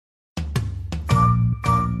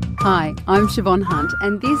Hi, I'm Siobhan Hunt,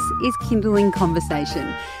 and this is Kinderling Conversation,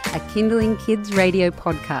 a Kinderling Kids radio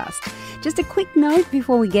podcast. Just a quick note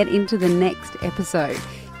before we get into the next episode.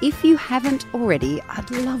 If you haven't already,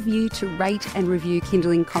 I'd love you to rate and review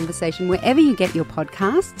Kinderling Conversation wherever you get your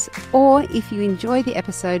podcasts, or if you enjoy the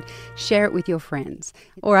episode, share it with your friends.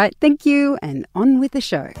 All right, thank you, and on with the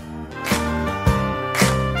show.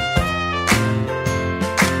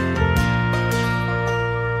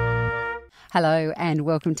 Hello and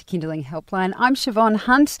welcome to Kinderling Helpline. I'm Siobhan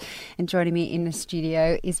Hunt, and joining me in the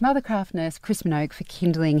studio is Mothercraft Nurse Chris Minogue for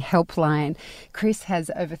Kinderling Helpline. Chris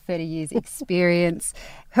has over 30 years experience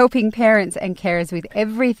helping parents and carers with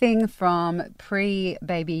everything from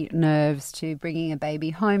pre-baby nerves to bringing a baby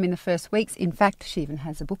home in the first weeks. In fact, she even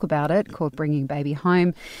has a book about it called Bringing Baby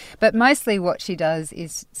Home. But mostly what she does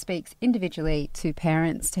is speaks individually to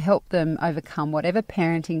parents to help them overcome whatever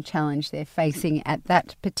parenting challenge they're facing at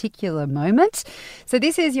that particular moment. So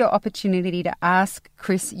this is your opportunity to ask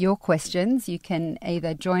Chris your questions. You can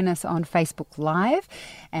either join us on Facebook Live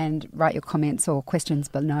and write your comments or questions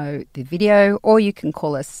below the video, or you can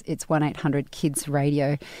call us. It's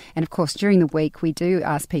 1-800-KIDS-RADIO. And of course, during the week, we do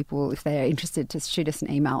ask people if they're interested to shoot us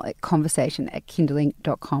an email at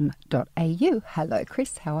conversation@kinderling.com.au. Hello,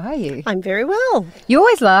 Chris. How are you? I'm very well. You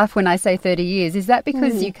always laugh when I say 30 years. Is that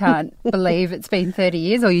because you can't believe it's been 30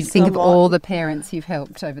 years, or you think of all the parents you've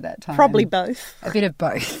helped over that time? Probably both. A bit of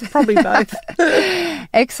both. Probably both.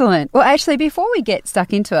 Excellent. Well, actually, before we get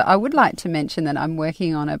stuck into it, I would like to mention that I'm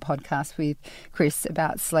working on a podcast with Chris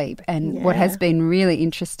about sleep. And what has been really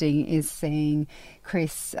interesting is seeing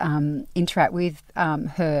Chris interact with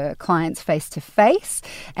her clients face to face.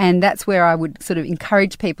 And that's where I would sort of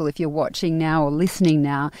encourage people, if you're watching now or listening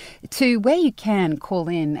now, to where you can call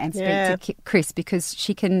in and speak to Chris, because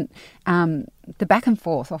she can... the back and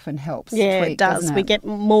forth often helps. Yeah, tweak, it does. Doesn't it? We get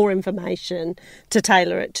more information to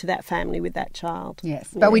tailor it to that family with that child. Yes,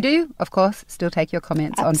 but we do, of course, still take your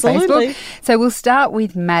comments on Absolutely. Facebook. So we'll start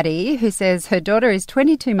with Maddie, who says her daughter is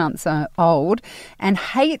 22 months old and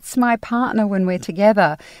hates my partner when we're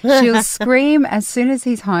together. She'll scream as soon as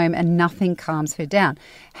he's home and nothing calms her down.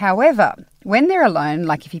 However, when they're alone,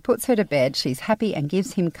 like if he puts her to bed, she's happy and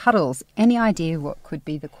gives him cuddles. Any idea what could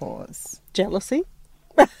be the cause? Jealousy.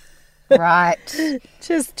 Right.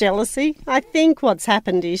 Just jealousy. I think what's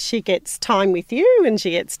happened is she gets time with you and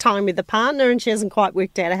she gets time with the partner, and she hasn't quite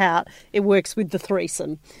worked out how it works with the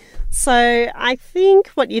threesome. So I think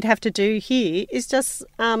what you'd have to do here is just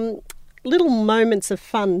little moments of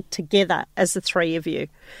fun together as the three of you.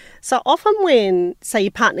 So often when, say,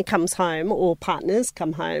 your partner comes home or partners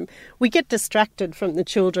come home, we get distracted from the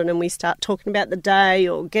children and we start talking about the day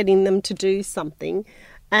or getting them to do something,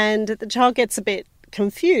 and the child gets a bit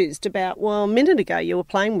confused about, well, a minute ago you were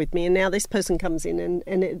playing with me and now this person comes in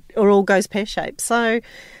and it all goes pear-shaped. So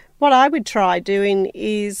what I would try doing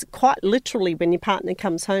is quite literally, when your partner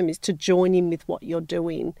comes home, is to join in with what you're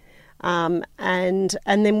doing. And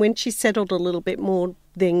then when she's settled a little bit more,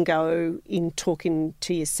 then go in talking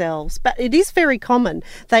to yourselves. But it is very common.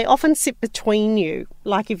 They often sit between you.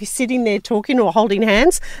 Like if you're sitting there talking or holding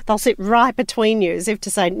hands, they'll sit right between you as if to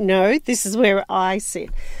say, no, this is where I sit.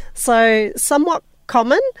 So somewhat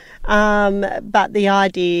common, but the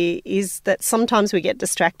idea is that sometimes we get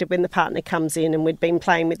distracted when the partner comes in and we'd been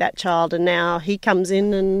playing with that child and now he comes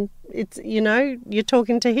in and it's, you're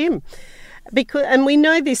talking to him. And we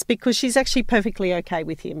know this because she's actually perfectly okay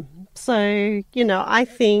with him. So, I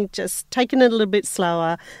think just taking it a little bit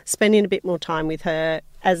slower, spending a bit more time with her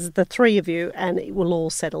as the three of you, and it will all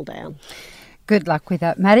settle down. Good luck with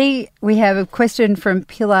that, Maddie. We have a question from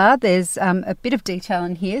Pilar. There's a bit of detail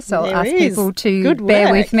in here, so I'll ask people to bear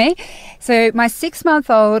with me. So my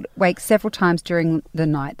 6-month-old wakes several times during the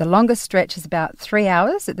night. The longest stretch is about 3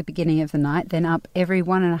 hours at the beginning of the night, then up every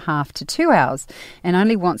 1.5 to 2 hours, and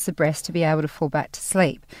only wants the breast to be able to fall back to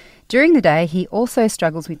sleep. During the day, he also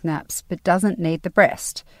struggles with naps, but doesn't need the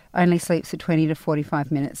breast. Only sleeps for 20 to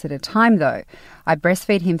 45 minutes at a time, though. I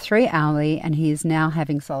breastfeed him 3 hourly, and he is now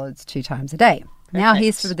having solids 2 times a day. Now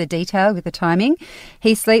here's for the detail with the timing.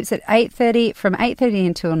 He sleeps at 8:30, from 8:30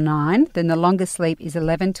 until 9. Then the longest sleep is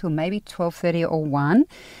 11 till maybe 12:30 or 1.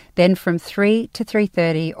 Then from 3 to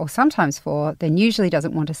 3:30 or sometimes 4. Then usually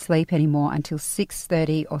doesn't want to sleep anymore until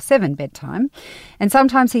 6:30 or 7 bedtime. And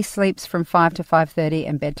sometimes he sleeps from 5 to 5:30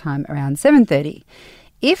 and bedtime around 7:30.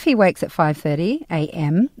 If he wakes at 5:30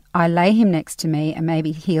 a.m, I lay him next to me and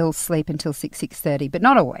maybe he'll sleep until 6:30, but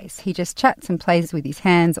not always. He just chats and plays with his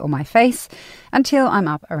hands or my face until I'm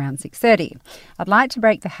up around 6:30. I'd like to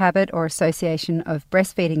break the habit or association of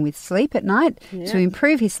breastfeeding with sleep at night to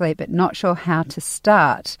improve his sleep, but not sure how to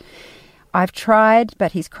start. I've tried,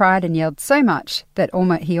 but he's cried and yelled so much that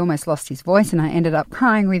he almost lost his voice, and I ended up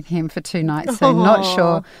crying with him for 2 nights. So not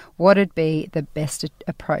sure what would be the best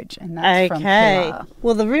approach. And that's from Pilar.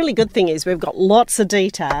 Well, the really good thing is we've got lots of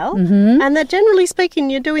detail, and that generally speaking,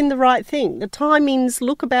 you're doing the right thing. The timings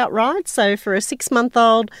look about right. So for a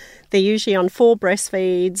 6-month-old, they're usually on 4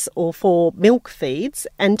 breastfeeds or 4 milk feeds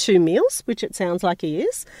and 2 meals, which it sounds like he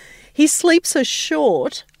is. His sleeps are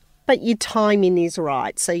short, but your timing is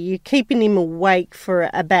right. So you're keeping him awake for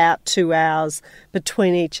about 2 hours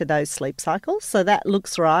between each of those sleep cycles. So that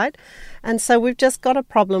looks right. And so we've just got a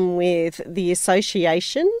problem with the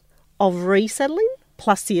association of resettling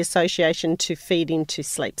plus the association to feeding to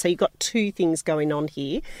sleep. So you've got 2 things going on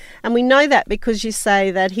here. And we know that because you say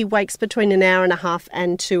that he wakes between an hour and a half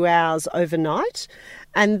and 2 hours overnight.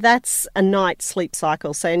 And that's a night sleep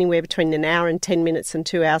cycle, so anywhere between an hour and 10 minutes and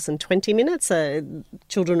 2 hours and 20 minutes.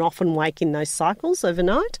 Children often wake in those cycles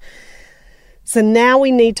overnight. So now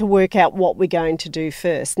we need to work out what we're going to do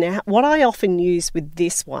first. Now, what I often use with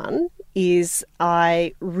this one is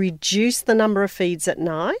I reduce the number of feeds at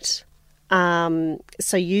night.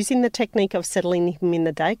 So using the technique of settling him in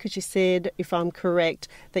the day, because you said, if I'm correct,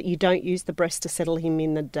 that you don't use the breast to settle him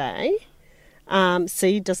in the day.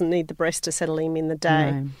 C doesn't need the breast to settle him in the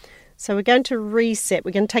day. No. So we're going to reset.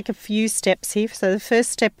 We're going to take a few steps here. So the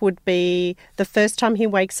first step would be the first time he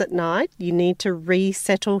wakes at night, you need to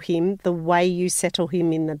resettle him the way you settle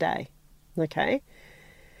him in the day. Okay?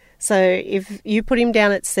 So if you put him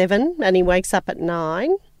down at 7 and he wakes up at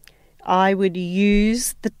 9, I would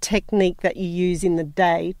use the technique that you use in the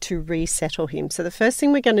day to resettle him. So the first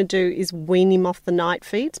thing we're going to do is wean him off the night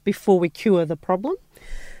feeds before we cure the problem.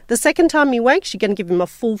 The second time he wakes, you're going to give him a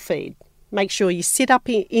full feed. Make sure you sit up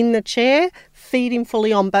in the chair, feed him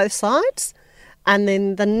fully on both sides, and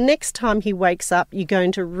then the next time he wakes up, you're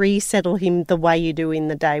going to resettle him the way you do in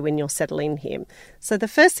the day when you're settling him. So the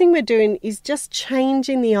first thing we're doing is just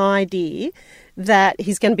changing the idea that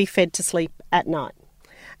he's going to be fed to sleep at night.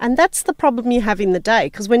 And that's the problem you have in the day,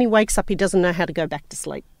 because when he wakes up, he doesn't know how to go back to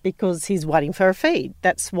sleep because he's waiting for a feed.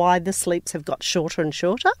 That's why the sleeps have got shorter and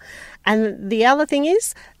shorter. And the other thing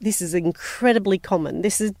is, this is incredibly common.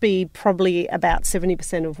 This would be probably about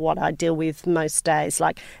 70% of what I deal with most days.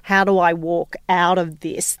 Like, how do I walk out of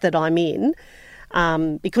this that I'm in?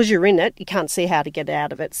 Because you're in it, you can't see how to get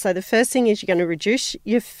out of it. So the first thing is you're going to reduce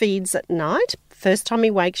your feeds at night. First time he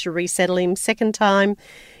wakes, you resettle him. Second time,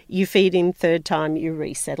 you feed him. Third time, you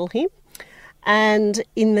resettle him. And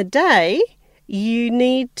in the day, you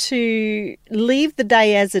need to leave the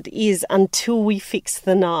day as it is until we fix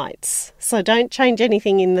the nights. So don't change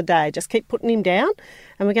anything in the day. Just keep putting him down.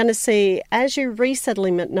 And we're going to see, as you resettle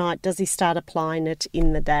him at night, does he start applying it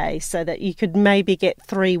in the day, so that you could maybe get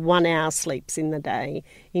 3 1-hour sleeps in the day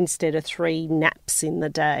instead of 3 naps in the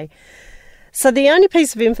day. So the only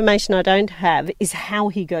piece of information I don't have is how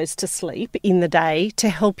he goes to sleep in the day to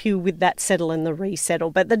help you with that settle and the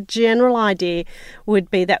resettle. But the general idea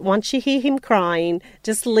would be that once you hear him crying,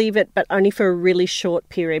 just leave it, but only for a really short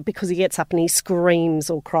period, because he gets up and he screams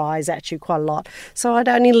or cries at you quite a lot. So I'd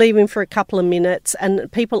only leave him for a couple of minutes,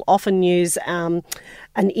 and people often use an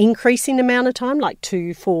increasing amount of time, like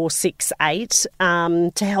 2, 4, 6, 8,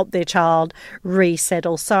 to help their child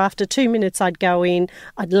resettle. So after 2 minutes, I'd go in,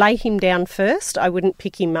 I'd lay him down first. I wouldn't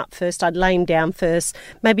pick him up first. I'd lay him down first,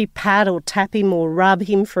 maybe pat or tap him or rub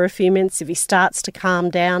him for a few minutes. If he starts to calm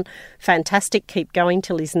down, fantastic. Keep going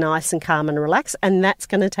till he's nice and calm and relaxed. And that's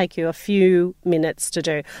going to take you a few minutes to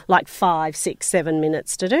do, like 5, 6, 7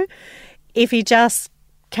 minutes to do. If he just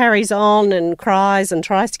carries on and cries and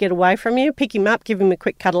tries to get away from you, pick him up, give him a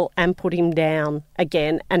quick cuddle and put him down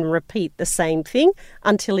again, and repeat the same thing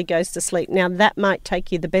until he goes to sleep. Now, that might take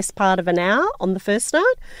you the best part of an hour on the first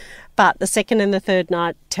night, but the second and the third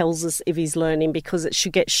night tells us if he's learning, because it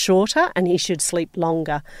should get shorter and he should sleep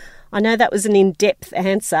longer. I know that was an in-depth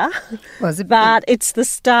answer, but it's the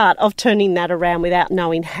start of turning that around without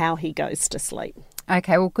knowing how he goes to sleep.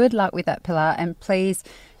 Okay, well, good luck with that, Pilar, and please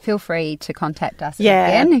feel free to contact us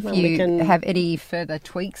again if you have any further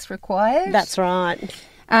tweaks required. That's right.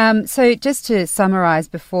 So just to summarise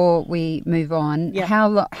before we move on,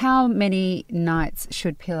 how many nights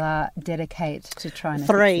should Pilar dedicate to trying to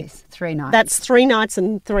 3. fix this? 3 nights. That's 3 nights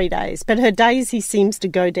and 3 days. But her days, he seems to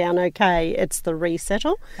go down okay. It's the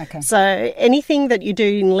resettle. Okay. So anything that you do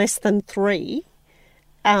in less than 3,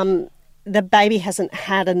 the baby hasn't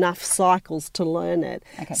had enough cycles to learn it.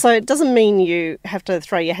 Okay. So it doesn't mean you have to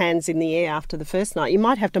throw your hands in the air after the first night. You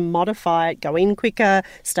might have to modify it, go in quicker,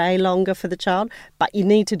 stay longer for the child, but you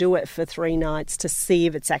need to do it for 3 nights to see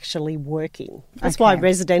if it's actually working. That's why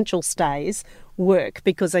residential stays work,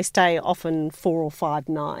 because they stay often 4 or 5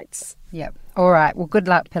 nights. Yep. All right. Well, good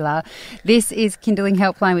luck, Pilar. This is Kinderling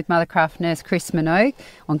Helpline with Mothercraft Nurse Chris Minogue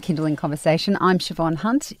on Kinderling Conversation. I'm Siobhan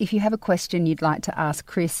Hunt. If you have a question you'd like to ask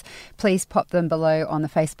Chris, please pop them below on the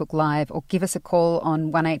Facebook Live or give us a call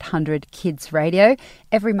on 1-800-KIDS-RADIO.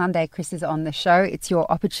 Every Monday, Chris is on the show. It's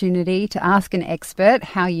your opportunity to ask an expert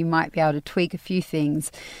how you might be able to tweak a few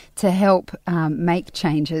things to help make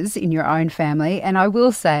changes in your own family. And I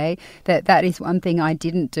will say that is one thing I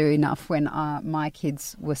didn't do enough when my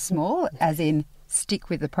kids were small, as in stick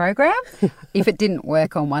with the program. If it didn't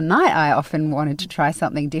work on one night, I often wanted to try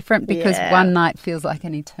something different, because one night feels like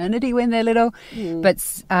an eternity when they're little.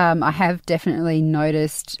 But I have definitely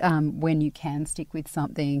noticed when you can stick with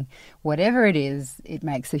something, whatever it is, it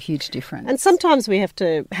makes a huge difference. And sometimes we have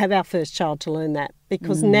to have our first child to learn that,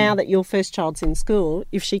 because now that your first child's in school,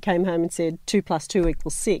 if she came home and said 2 + 2 =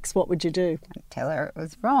 6, what would you do? I'd tell her it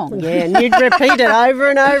was wrong. Yeah, and you'd repeat it over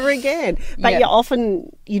and over again. But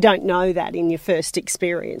you don't know that in your first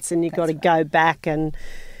experience, and you've got to go back, and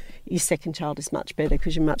your second child is much better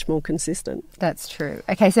because you're much more consistent. That's true.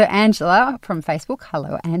 Okay, so Angela from Facebook,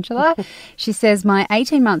 hello Angela, she says, my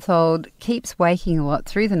 18-month-old keeps waking a lot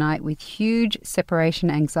through the night with huge separation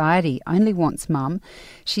anxiety, only wants mum.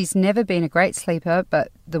 She's never been a great sleeper,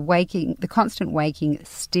 but the constant waking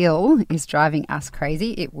still is driving us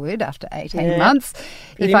crazy. It would after 18 months.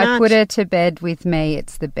 If I put her to bed with me,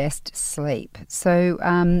 it's the best sleep. So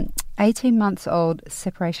 18 months old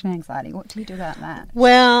separation anxiety. What do you do about that?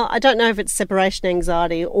 Well, I don't know if it's separation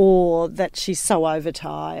anxiety or that she's so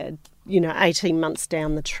overtired, 18 months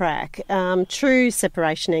down the track. True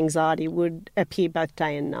separation anxiety would appear both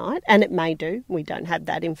day and night, and it may do. We don't have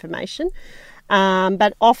that information.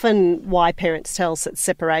 But often why parents tell us that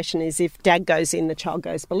separation is if dad goes in, the child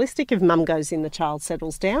goes ballistic. If mum goes in, the child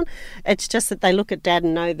settles down. It's just that they look at dad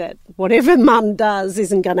and know that whatever mum does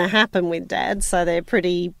isn't going to happen with dad. So they're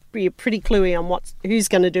pretty cluey on who's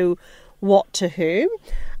going to do what to whom.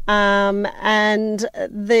 And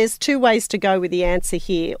there's 2 ways to go with the answer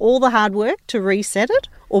here. All the hard work to reset it,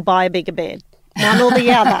 or buy a bigger bed. One or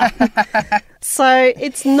the other. So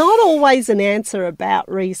it's not always an answer about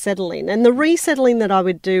resettling. And the resettling that I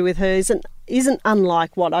would do with her isn't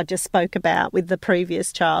unlike what I just spoke about with the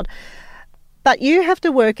previous child. But you have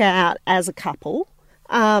to work out as a couple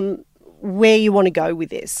where you want to go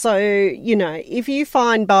with this. So, if you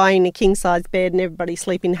find buying a king-size bed and everybody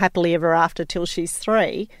sleeping happily ever after till she's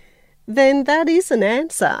 3, then that is an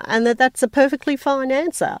answer, and that's a perfectly fine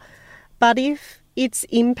answer. But if it's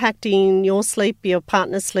impacting your sleep, your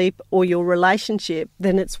partner's sleep, or your relationship,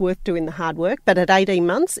 then it's worth doing the hard work. But at 18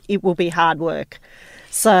 months, it will be hard work.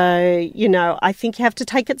 So, I think you have to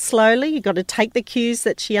take it slowly. You've got to take the cues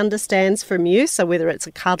that she understands from you. So whether it's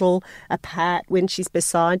a cuddle, a pat when she's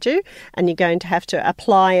beside you, and you're going to have to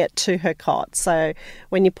apply it to her cot. So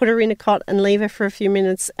when you put her in a cot and leave her for a few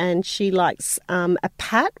minutes and she likes a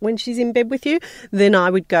pat when she's in bed with you, then I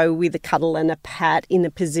would go with a cuddle and a pat in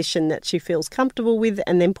a position that she feels comfortable with,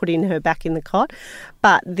 and then putting her back in the cot.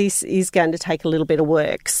 But this is going to take a little bit of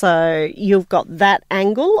work. So you've got that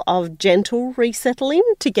angle of gentle resettling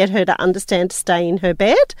to get her to understand to stay in her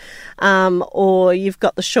bed, or you've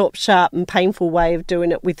got the short, sharp and painful way of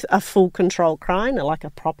doing it with a full control crying, like a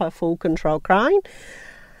proper full control crying.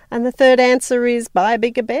 And the third answer is buy a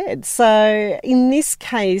bigger bed. So in this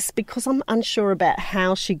case, because I'm unsure about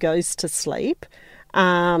how she goes to sleep,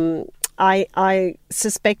 I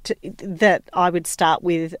suspect that I would start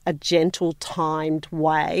with a gentle, timed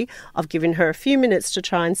way of giving her a few minutes to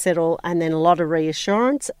try and settle, and then a lot of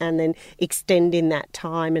reassurance, and then extending that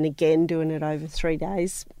time and again doing it over 3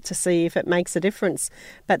 days to see if it makes a difference.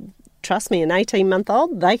 But trust me, an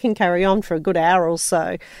 18-month-old, they can carry on for a good hour or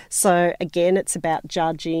so. So again, it's about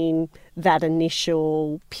judging that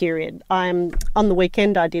initial period. On the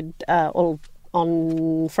weekend, I did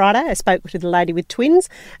on Friday, I spoke to the lady with twins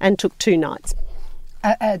and took 2 nights.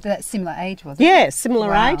 That similar age, was it? Yeah,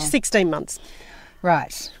 similar age, 16 months.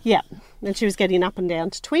 Right. Yeah. And she was getting up and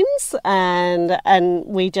down to twins, and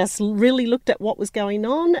we just really looked at what was going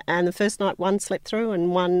on. And the first night, one slept through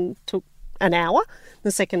and one took an hour.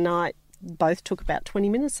 The second night, both took about 20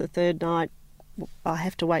 minutes. The third night, I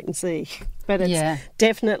have to wait and see. but it's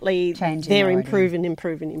definitely they're improving.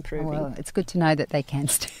 Oh, well, it's good to know that they can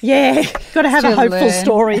still. Yeah, got to have a hopeful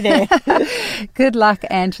story there. Good luck,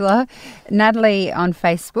 Angela. Natalie on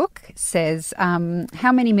Facebook says,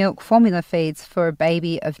 how many milk formula feeds for a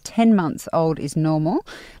baby of 10 months old is normal?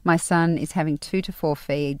 My son is having 2 to 4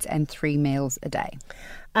 feeds and 3 meals a day.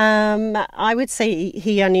 I would say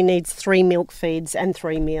he only needs 3 milk feeds and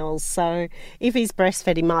 3 meals. So if he's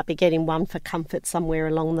breastfed, he might be getting 1 for comfort somewhere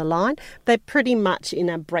along the line. They're pretty much in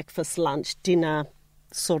a breakfast, lunch, dinner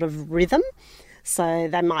sort of rhythm. So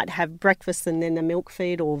they might have breakfast and then a milk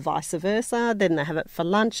feed, or vice versa. Then they have it for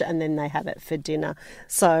lunch and then they have it for dinner.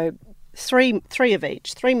 So three of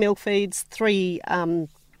each. 3 milk feeds, 3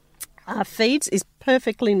 feeds is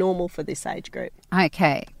perfectly normal for this age group.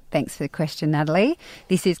 Okay. Thanks for the question, Natalie.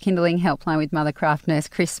 This is Kinderling Helpline with Mothercraft Nurse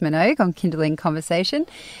Chris Minogue on Kinderling Conversation.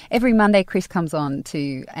 Every Monday, Chris comes on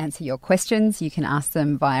to answer your questions. You can ask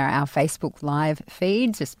them via our Facebook Live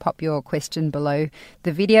feed. Just pop your question below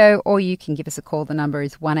the video, or you can give us a call. The number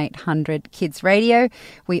is 1-800-KIDS-RADIO.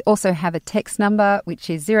 We also have a text number, which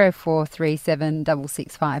is 0437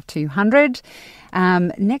 665 200.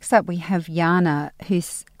 Next up, we have Yana,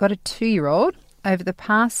 who's got a 2-year-old. Over the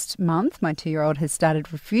past month, my 2-year-old has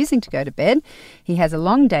started refusing to go to bed. He has a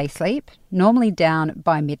long day sleep, normally down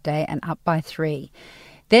by midday and up by 3.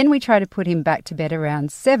 Then we try to put him back to bed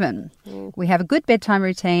around 7. We have a good bedtime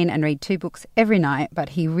routine and read 2 books every night, but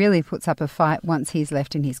he really puts up a fight once he's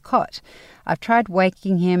left in his cot. I've tried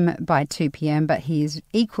waking him by 2 p.m, but he is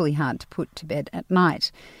equally hard to put to bed at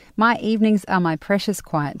night. My evenings are my precious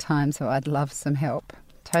quiet time, so I'd love some help.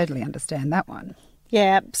 Totally understand that one.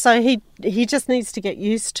 Yeah, so he just needs to get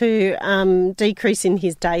used to decreasing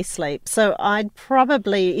his day sleep. So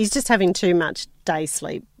he's just having too much day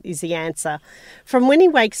sleep is the answer. From when he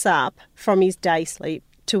wakes up from his day sleep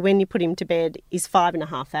to when you put him to bed is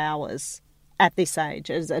 5.5 hours at this age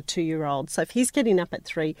as a 2-year-old. So if he's getting up at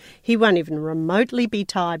 3, he won't even remotely be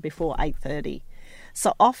tired before 8:30.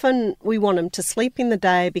 So often we want him to sleep in the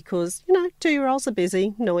day because, 2-year-olds are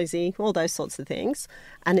busy, noisy, all those sorts of things,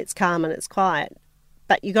 and it's calm and it's quiet.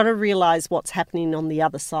 But you've got to realise what's happening on the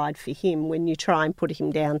other side for him when you try and put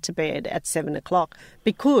him down to bed at 7 o'clock,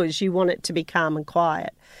 because you want it to be calm and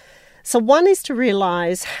quiet. So one is to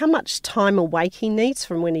realise how much time awake he needs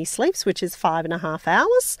from when he sleeps, which is 5.5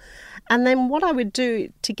 hours. And then what I would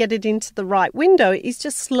do to get it into the right window is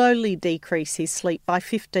just slowly decrease his sleep by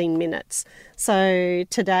 15 minutes. So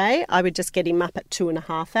today I would just get him up at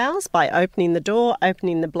 2.5 hours by opening the door,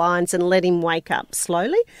 opening the blinds, and let him wake up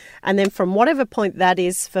slowly. And then from whatever point that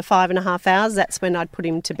is for 5.5 hours, that's when I'd put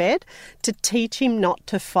him to bed to teach him not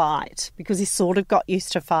to fight, because he's sort of got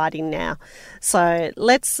used to fighting now. So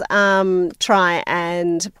let's try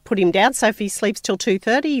and put him down. So if he sleeps till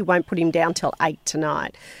 2:30, you won't put him down till 8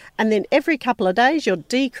 tonight. And then every couple of days, you're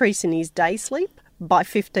decreasing his day sleep by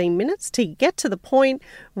 15 minutes to get to the point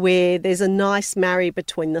where there's a nice marry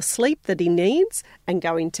between the sleep that he needs and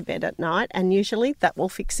going to bed at night. And usually that will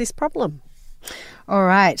fix this problem. All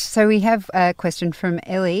right. So we have a question from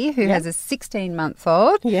Ellie, who has a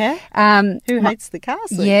 16-month-old. Yeah. Who hates the car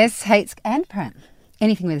seat. Yes, hates and pram.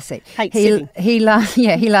 Anything with a seat. Hates sitting. He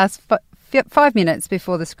lasts 5 minutes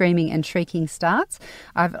before the screaming and shrieking starts.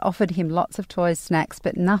 I've offered him lots of toys, snacks,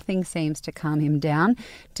 but nothing seems to calm him down.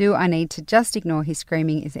 Do I need to just ignore his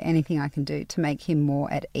screaming? Is there anything I can do to make him more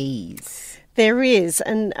at ease? There is,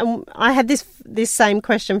 and I had this same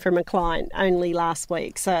question from a client only last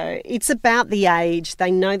week. So it's about the age.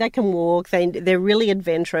 They know they can walk. They're really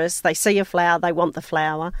adventurous. They see a flower, they want the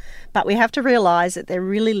flower. But we have to realise that they're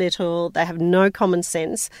really little. They have no common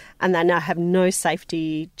sense, and they now have no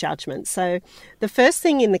safety judgment. So the first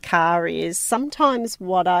thing in the car is, sometimes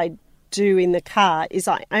what I do in the car is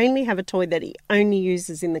I only have a toy that he only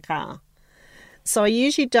uses in the car. So I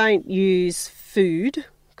usually don't use food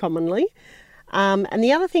commonly. And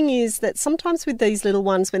the other thing is that sometimes with these little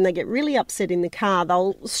ones, when they get really upset in the car,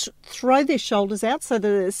 they'll throw their shoulders out so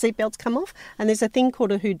the seatbelts come off, and there's a thing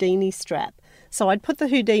called a Houdini strap. So I'd put the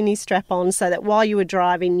Houdini strap on so that while you were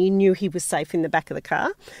driving, you knew he was safe in the back of the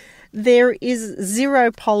car. There is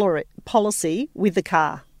zero policy with the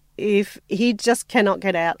car. If he just cannot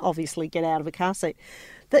get out, obviously get out of a car seat.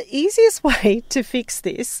 The easiest way to fix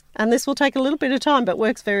this, and this will take a little bit of time but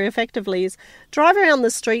works very effectively, is drive around the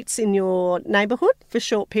streets in your neighbourhood for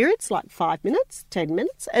short periods, like 5 minutes, 10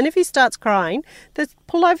 minutes. And if he starts crying, just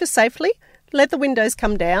pull over safely, let the windows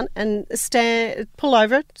come down and pull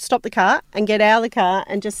over, stop the car and get out of the car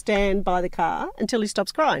and just stand by the car until he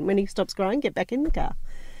stops crying. When he stops crying, get back in the car.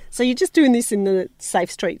 So you're just doing this in the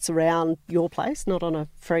safe streets around your place, not on a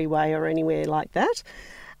freeway or anywhere like that.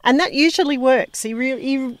 And that usually works. He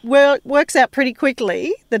works out pretty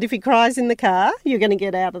quickly that if he cries in the car, you're going to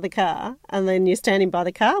get out of the car. And then you're standing by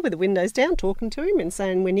the car with the windows down, talking to him and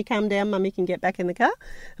saying, when you come down, Mummy can get back in the car.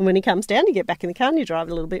 And when he comes down, you get back in the car and you drive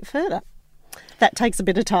a little bit further. That takes a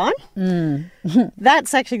bit of time.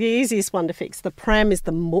 That's actually the easiest one to fix. The pram is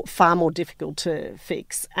far more difficult to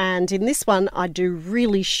fix. And in this one, I do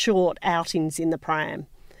really short outings in the pram.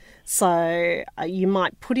 So you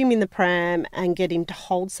might put him in the pram and get him to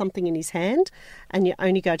hold something in his hand, and you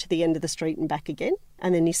only go to the end of the street and back again.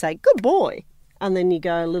 And then you say, good boy. And then you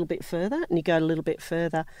go a little bit further and you go a little bit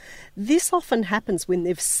further. This often happens when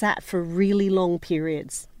they've sat for really long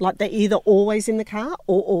periods, like they're either always in the car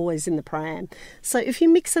or always in the pram. So if you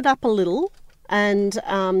mix it up a little and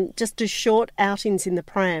just do short outings in the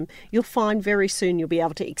pram, you'll find very soon you'll be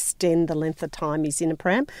able to extend the length of time he's in a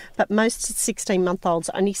pram. But most 16-month-olds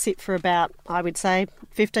only sit for about, I would say,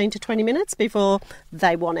 15 to 20 minutes before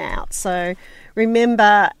they want out. So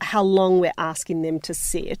remember how long we're asking them to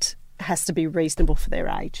sit has to be reasonable for their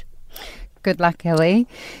age. Good luck, Kelly.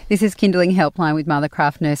 This is Kinderling Helpline with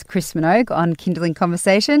Mothercraft Nurse Chris Minogue on Kinderling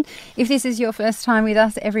Conversation. If this is your first time with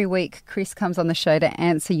us, every week Chris comes on the show to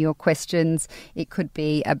answer your questions. It could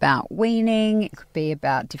be about weaning, it could be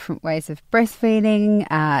about different ways of breastfeeding,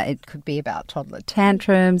 it could be about toddler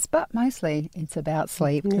tantrums, but mostly it's about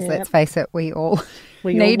sleep because let's face it, we all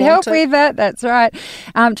need help with that. That's right.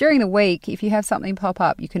 During the week, if you have something pop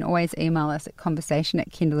up, you can always email us at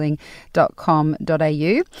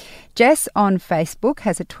conversation@kinderling.com.au. Jess on Facebook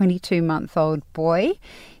has a 22-month-old boy.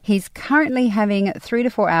 He's currently having 3 to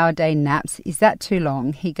 4 hour day naps. Is that too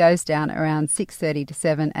long? He goes down around 6:30 to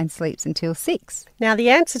 7 and sleeps until 6. Now, the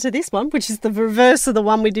answer to this one, which is the reverse of the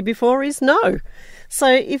one we did before, is no. So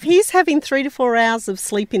if he's having 3 to 4 hours of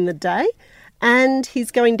sleep in the day and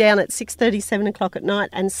he's going down at 6:30, 7 o'clock at night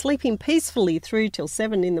and sleeping peacefully through till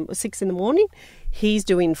 6 in the morning, he's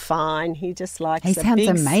doing fine. He just likes He sounds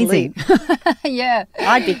amazing. Yeah.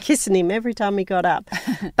 I'd be kissing him every time he got up.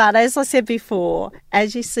 But as I said before,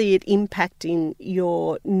 as you see it impacting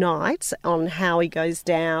your nights on how he goes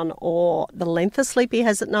down or the length of sleep he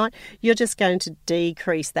has at night, you're just going to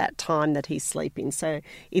decrease that time that he's sleeping. So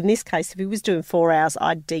in this case, if he was doing 4 hours,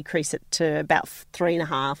 I'd decrease it to about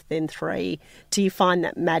 3.5, then 3, till you find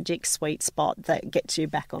that magic sweet spot that gets you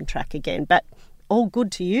back on track again. But all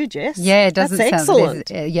good to you, Jess. Yeah, it doesn't That's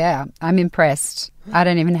excellent. Yeah, I'm impressed. I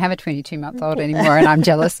don't even have a 22-month-old anymore and I'm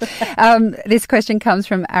jealous. This question comes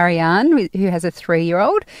from Ariane, who has a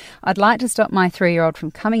 3-year-old. I'd like to stop my 3-year-old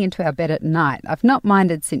from coming into our bed at night. I've not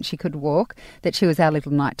minded since she could walk that she was our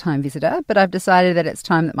little nighttime visitor, but I've decided that it's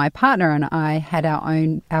time that my partner and I had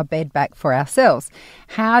our bed back for ourselves.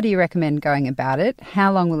 How do you recommend going about it?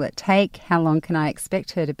 How long will it take? How long can I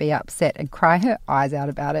expect her to be upset and cry her eyes out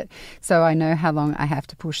about it so I know how long I have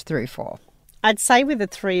to push through for? I'd say with a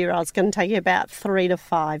 3-year-old, it's going to take you about 3 to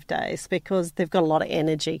 5 days because they've got a lot of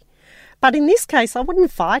energy. But in this case, I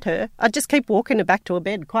wouldn't fight her. I'd just keep walking her back to her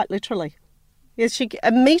bed, quite literally.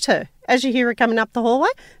 Meet her. As you hear her coming up the hallway,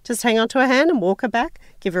 just hang onto her hand and walk her back,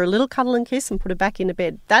 give her a little cuddle and kiss and put her back into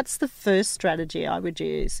bed. That's the first strategy I would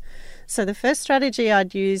use. So the first strategy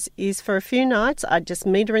I'd use is for a few nights, I'd just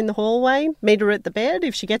meet her in the hallway, meet her at the bed.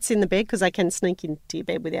 If she gets in the bed, because they can sneak into your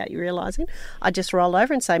bed without you realising, I'd just roll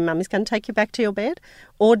over and say, Mummy's going to take you back to your bed,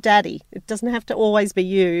 or Daddy. It doesn't have to always be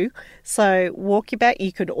you. So walk you back.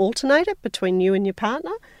 You could alternate it between you and your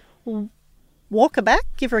partner. Walk her back,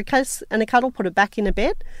 give her a kiss and a cuddle, put her back in a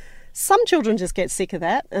bed. Some children just get sick of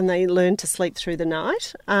that and they learn to sleep through the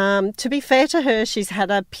night. To be fair to her, she's had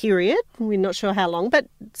a period, we're not sure how long, but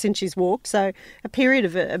since she's walked, so a period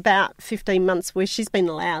of about 15 months where she's been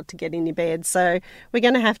allowed to get in your bed. So we're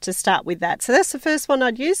going to have to start with that. So that's the first one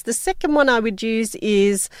I'd use. The second one I would use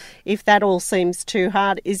is, if that all seems too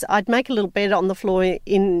hard, is I'd make a little bed on the floor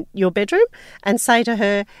in your bedroom and say to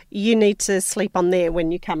her, you need to sleep on there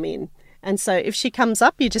when you come in. And so if she comes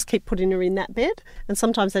up, you just keep putting her in that bed. And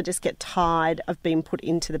sometimes they just get tired of being put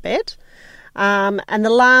into the bed. And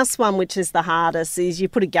the last one, which is the hardest, is you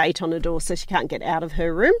put a gate on her door so she can't get out of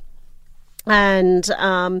her room. And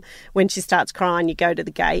when she starts crying, you go to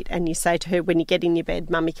the gate and you say to her, when you get in your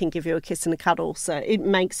bed, Mummy can give you a kiss and a cuddle. So it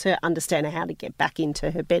makes her understand how to get back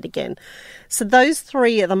into her bed again. So those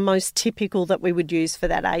 3 are the most typical that we would use for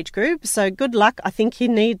that age group. So good luck. I think you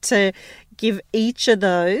need to give each of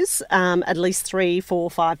those at least 3, 4,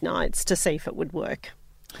 5 nights to see if it would work.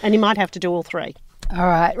 And you might have to do all 3. All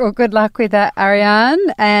right. Well, good luck with that, Ariane.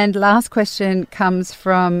 And last question comes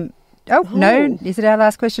from No, is it our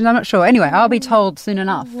last question? I'm not sure. Anyway, I'll be told soon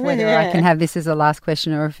enough whether I can have this as a last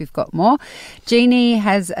question or if you've got more. Jeannie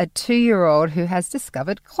has a 2-year-old who has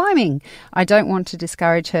discovered climbing. I don't want to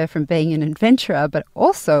discourage her from being an adventurer, but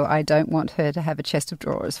also I don't want her to have a chest of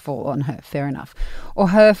drawers fall on her. Fair enough. Or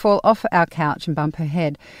her fall off our couch and bump her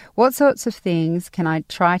head. What sorts of things can I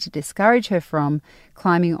try to discourage her from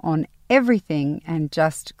climbing on everything and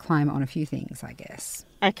just climb on a few things, I guess?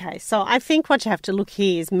 Okay, so I think what you have to look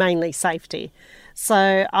here is mainly safety.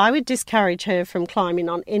 So I would discourage her from climbing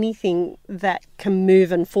on anything that can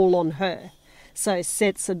move and fall on her. So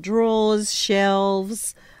sets of drawers,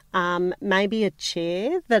 shelves, maybe a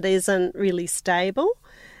chair that isn't really stable.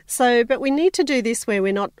 So, but we need to do this where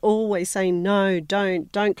we're not always saying, no,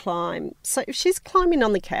 don't climb. So if she's climbing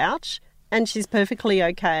on the couch and she's perfectly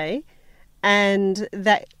okay and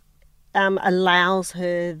that allows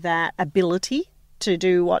her that ability to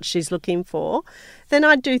do what she's looking for, then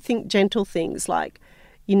I do think gentle things like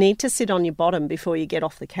you need to sit on your bottom before you get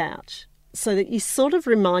off the couch so that you're sort of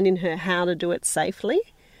reminding her how to do it safely.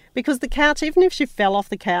 Because the couch, even if she fell off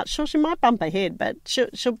the couch, sure, she might bump her head, but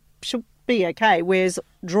she'll be okay, whereas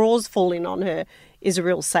drawers falling on her is a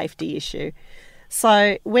real safety issue.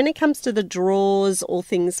 So when it comes to the drawers or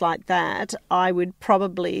things like that, I would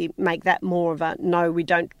probably make that more of a no, we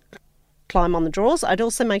don't climb on the drawers. I'd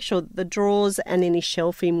also make sure that the drawers and any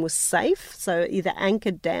shelving was safe, so either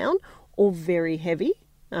anchored down or very heavy.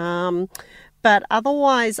 But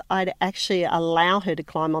otherwise, I'd actually allow her to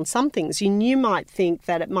climb on some things. You might think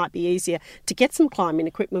that it might be easier to get some climbing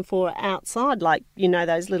equipment for her outside, like,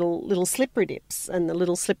 those little slippery dips and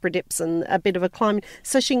a bit of a climbing,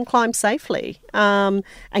 so she can climb safely and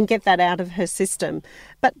get that out of her system.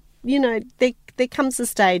 But, there comes a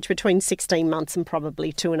stage between 16 months and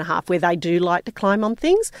probably 2.5 where they do like to climb on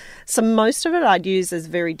things. So most of it I'd use as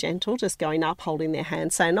very gentle, just going up, holding their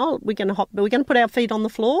hand, saying, we're going to put our feet on the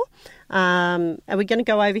floor. Are we going to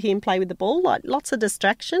go over here and play with the ball? Like lots of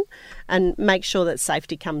distraction, and make sure that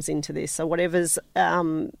safety comes into this. So whatever's,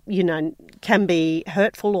 can be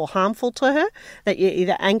hurtful or harmful to her, that you're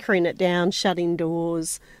either anchoring it down, shutting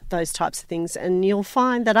doors, those types of things. And you'll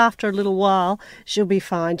find that after a little while, she'll be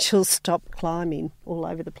fine. She'll stop climbing all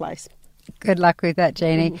over the place. Good luck with that,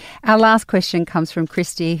 Jeannie. Our last question comes from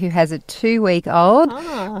Christy, who has a 2-week-old.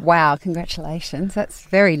 Wow, congratulations. That's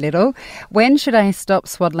very little. When should I stop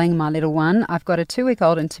swaddling my little one? I've got a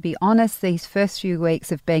 2-week-old, and to be honest, these first few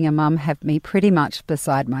weeks of being a mum have me pretty much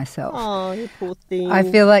beside myself. Oh, you poor thing. I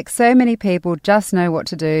feel like so many people just know what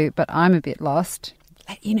to do, but I'm a bit lost.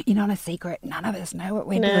 You're not a secret. None of us know what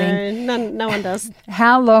we're doing. No one does.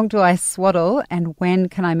 How long do I swaddle, and when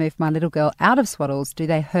can I move my little girl out of swaddles? Do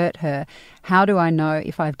they hurt her? How do I know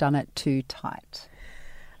if I've done it too tight?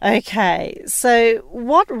 Okay, so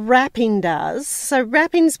what wrapping does, so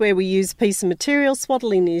wrapping's where we use a piece of material.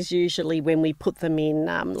 Swaddling is usually when we put them in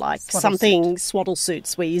swaddle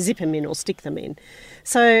suits where you zip them in or stick them in.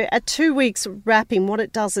 So at 2 weeks wrapping, what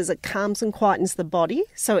it does is it calms and quietens the body.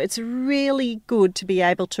 So it's really good to be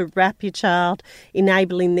able to wrap your child,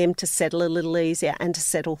 enabling them to settle a little easier and to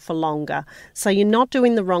settle for longer. So you're not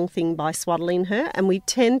doing the wrong thing by swaddling her, and we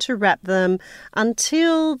tend to wrap them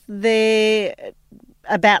until they're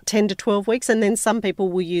about 10 to 12 weeks, and then some people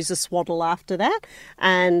will use a swaddle after that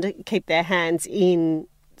and keep their hands in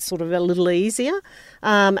sort of a little easier,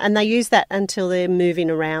 and they use that until they're moving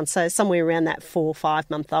around, so somewhere around that 4 or 5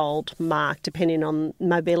 month old mark, depending on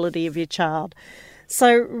mobility of your child.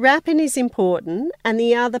 So wrapping is important, and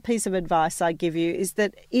the other piece of advice I give you is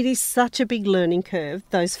that it is such a big learning curve,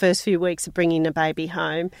 those first few weeks of bringing a baby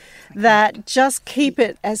home, that just keep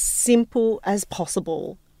it as simple as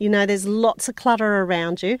possible. There's lots of clutter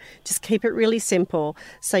around you. Just keep it really simple.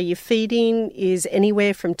 So your feeding is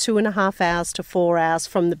anywhere from 2.5 hours to 4 hours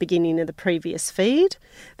from the beginning of the previous feed.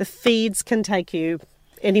 The feeds can take you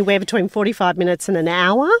anywhere between 45 minutes and an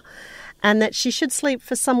hour, and that she should sleep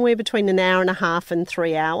for somewhere between an hour and a half and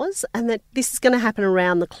 3 hours, and that this is going to happen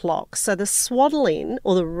around the clock. So the swaddling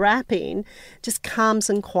or the wrapping just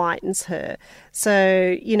calms and quietens her.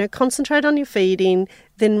 So, concentrate on your feeding,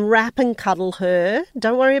 then wrap and cuddle her.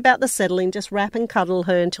 Don't worry about the settling, just wrap and cuddle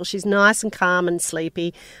her until she's nice and calm and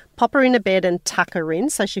sleepy. Pop her in a bed and tuck her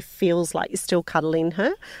in so she feels like you're still cuddling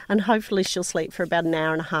her, and hopefully she'll sleep for about an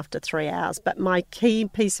hour and a half to 3 hours. But my key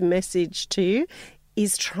piece of message to you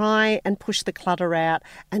is try and push the clutter out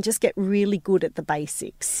and just get really good at the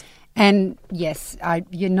basics. And yes,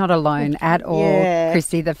 you're not alone at all,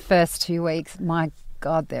 Christy. The first 2 weeks, my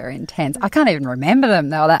God, they're intense. I can't even remember them.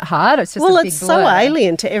 They were that hard. It's just well, a big it's blur. so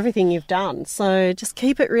alien to everything you've done. So just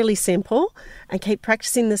keep it really simple and keep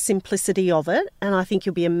practicing the simplicity of it. And I think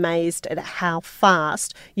you'll be amazed at how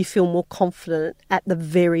fast you feel more confident at the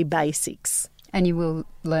very basics. And you will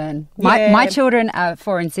learn. Yeah. My children are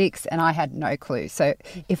 4 and 6 and I had no clue. So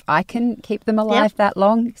if I can keep them alive that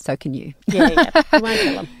long, so can you. Yeah. You won't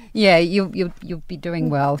kill them. Yeah, you'll be doing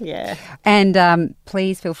well. Yeah. And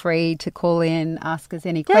please feel free to call in, ask us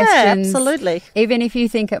any questions. Yeah, absolutely. Even if you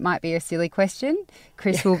think it might be a silly question,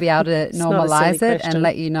 Chris will be able to normalise it and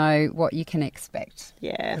let you know what you can expect.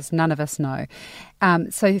 Yeah. Because none of us know.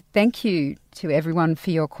 So thank you to everyone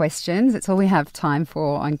for your questions. It's all we have time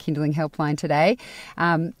for on Kinderling Helpline today.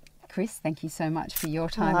 Chris, thank you so much for your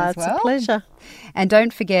time as well. It's a pleasure. And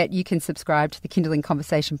don't forget, you can subscribe to the Kinderling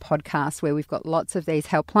Conversation podcast, where we've got lots of these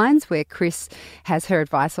helplines where Chris has her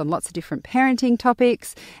advice on lots of different parenting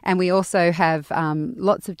topics. And we also have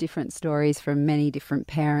lots of different stories from many different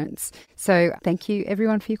parents. So thank you,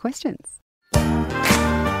 everyone, for your questions.